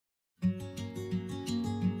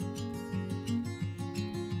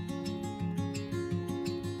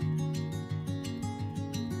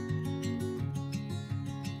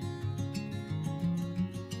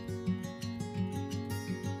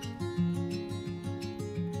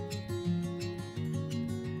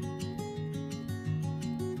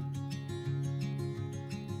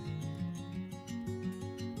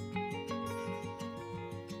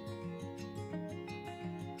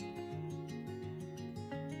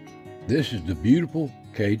This is the beautiful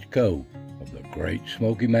Cades Cove of the Great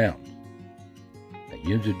Smoky Mountains. Now,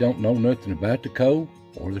 you that don't know nothing about the Cove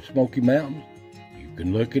or the Smoky Mountains, you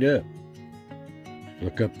can look it up. Just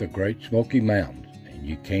look up the Great Smoky Mountains and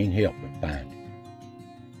you can't help but find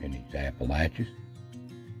it in these Appalachias.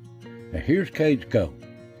 Now here's Cades Cove.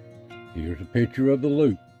 Here's a picture of the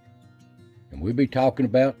loop. And we'll be talking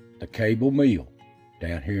about the cable mill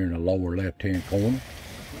down here in the lower left-hand corner.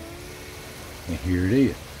 And here it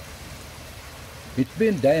is. It's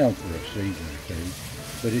been down for a season or two,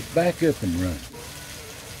 but it's back up and running.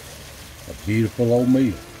 A beautiful old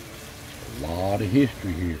mill. A lot of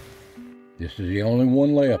history here. This is the only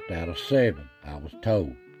one left out of 7, I was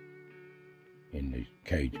told. In the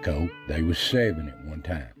Cades Cove, there was 7 at one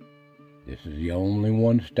time. This is the only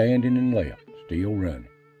one standing and left, still running.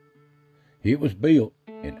 It was built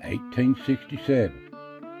in 1867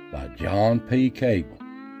 by John P. Cable.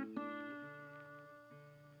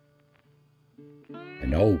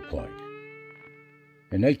 An old place.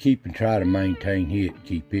 And they keep and try to maintain it and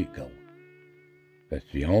keep it going.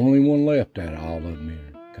 That's the only one left out of all of them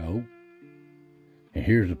in the Cove. And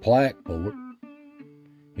here's a plaque for it.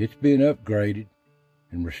 It's been upgraded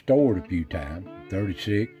and restored a few times, in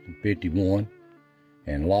 36 and 51,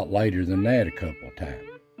 and a lot later than that a couple of times.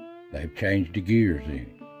 They've changed the gears in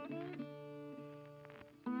it.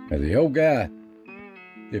 Now the old guy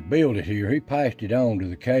that built it here, he passed it on to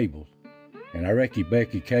the Cables, and I reckon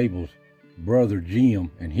Becky Cable's brother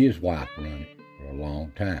Jim and his wife run it for a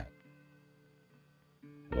long time.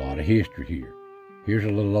 A lot of history here. Here's a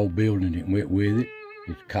little old building that went with it.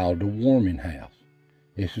 It's called the warming house.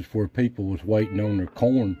 This is where people was waiting on their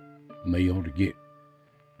corn meal to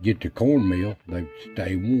get the corn meal. They would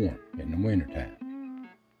stay warm in the wintertime.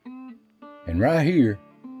 And right here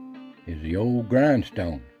is the old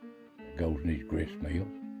grindstone that goes in these grist mills.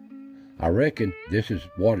 I reckon this is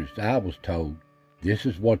what, as I was told, this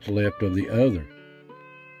is what's left of the other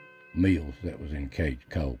mills that was in Cades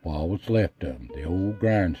Cove. All what's left of them, the old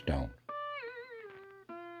grindstone.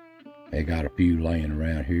 They got a few laying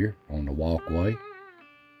around here on the walkway.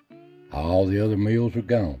 All the other mills are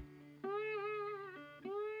gone.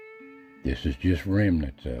 This is just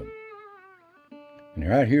remnants of it. And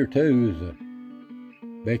right here too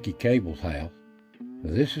is Becky Cable's house.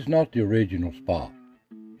 Now, this is not the original spot.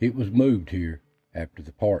 It was moved here after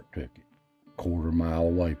the park took it, a quarter-mile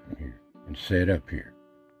away from here, and set up here.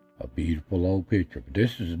 A beautiful old picture. But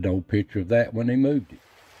this is an old picture of that when they moved it.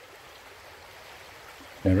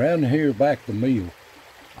 Now around here back the mill,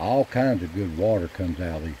 all kinds of good water comes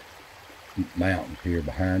out of these mountains here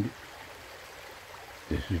behind it.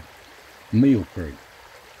 This is Mill Creek.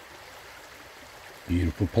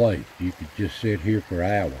 Beautiful place. You could just sit here for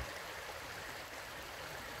hours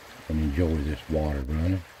and enjoy this water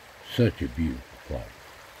running. Such a beautiful place.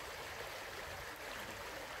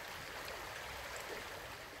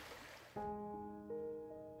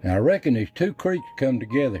 Now I reckon these two creeks come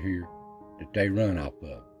together here that they run off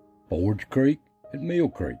of. Forge Creek and Mill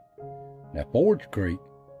Creek. Now Forge Creek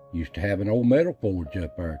used to have an old metal forge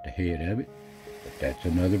up there at the head of it, but that's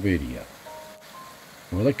another video.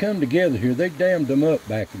 Well, they come together here. They dammed them up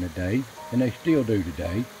back in the day, and they still do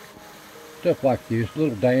today. Stuff like this,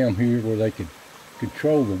 little dam here where they could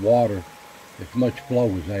control the water as much flow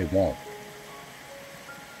as they want.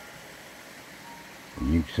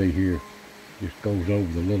 And you can see here, just goes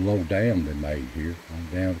over the little old dam they made here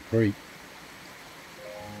on down the creek.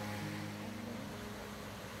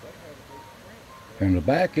 And the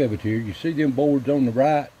back of it here, you see them boards on the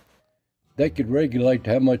right, they could regulate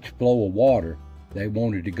how much flow of water they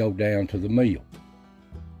wanted to go down to the mill.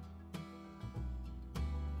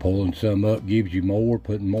 Pulling some up gives you more,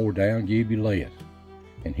 putting more down gives you less.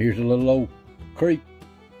 And here's a little old creek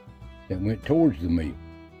that went towards the mill.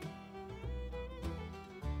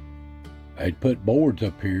 They'd put boards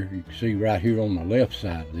up here, you can see right here on the left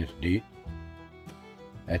side of this ditch.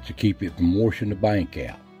 That's to keep it from washing the bank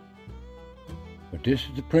out. But this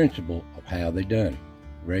is the principle of how they done it.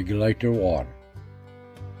 Regulate their water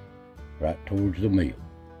right towards the mill.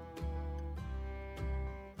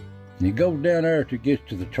 And it goes down there till it gets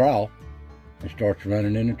to the trough and starts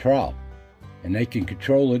running in the trough. And they can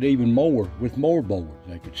control it even more with more boards.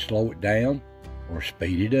 They could slow it down or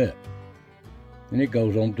speed it up. And it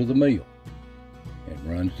goes on to the mill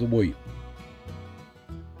and runs the wheel.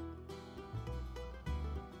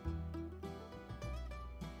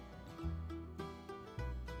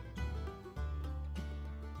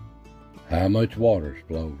 How much water's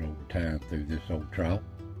flowed over time through this old trough?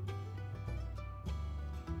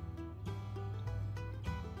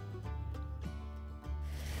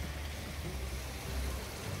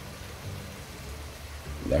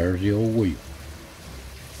 there's the old wheel.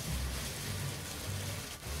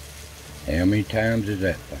 How many times has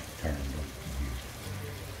that thing turned on?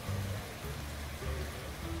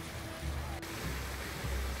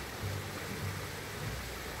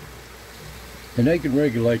 And they can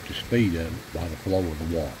regulate the speed of it by the flow of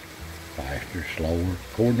the water. Faster, slower,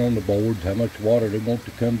 according on the boards how much water they want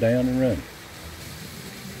to come down and run.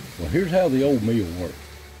 Well, here's how the old mill worked.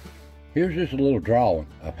 Here's just a little drawing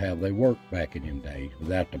of how they worked back in them days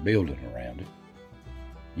without the building around it.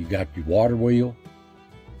 You got your water wheel,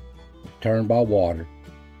 it's turned by water,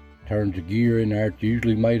 turns a gear in there, it's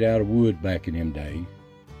usually made out of wood back in them days,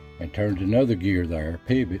 and turns another gear there,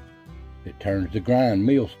 pivot, that turns the grind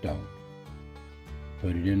millstone.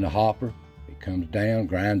 Put it in the hopper, it comes down,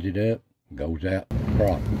 grinds it up, and goes out the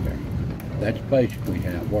product there. That's basically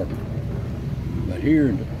how it works. But here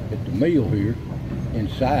at the mill here,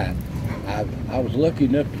 inside, I was lucky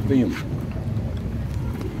enough to film it.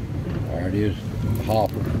 There it is, the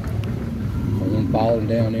hopper. One falling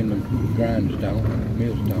down in the grindstone,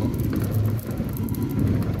 millstone.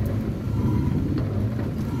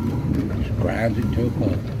 Just grinds it to a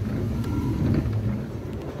pulp.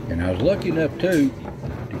 And I was lucky enough too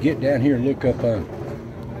to get down here and look up under.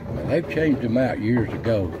 Now they've changed them out years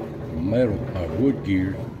ago from wood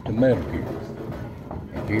gears to metal gears.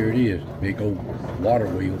 And here it is, the big old water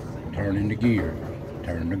wheel turning the gear,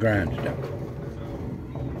 turning the grindstone.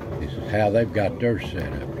 This is how they've got theirs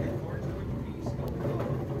set up here.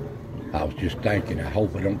 I was just thinking, I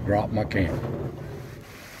hope I don't drop my camera.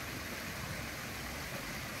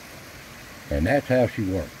 And that's how she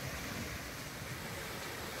works.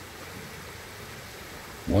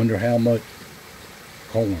 Wonder how much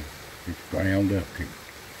corn is ground up here.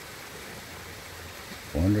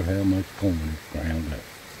 Wonder how much corn is ground up.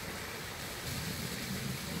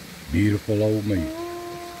 Beautiful old mill.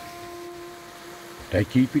 They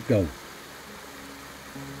keep it going.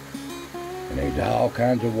 And there's all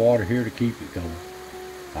kinds of water here to keep it going.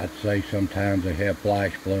 I'd say sometimes they have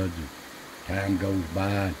flash floods as time goes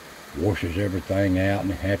by, washes everything out,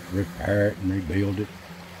 and they have to repair it and rebuild it.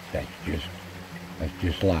 That's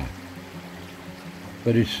just life.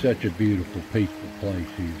 But it's such a beautiful, peaceful place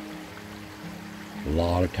here. A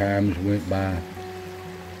lot of times went by,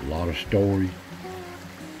 a lot of stories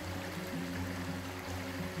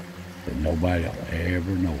that nobody will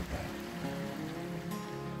ever know about.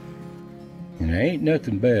 And there ain't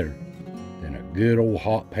nothing better than a good old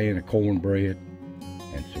hot pan of cornbread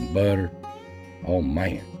and some butter. Oh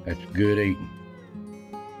man, that's good eating.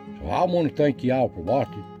 So I want to thank y'all for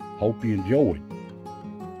watching. Hope you enjoyed.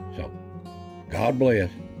 So, God bless,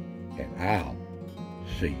 and I'll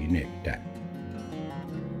see you next time.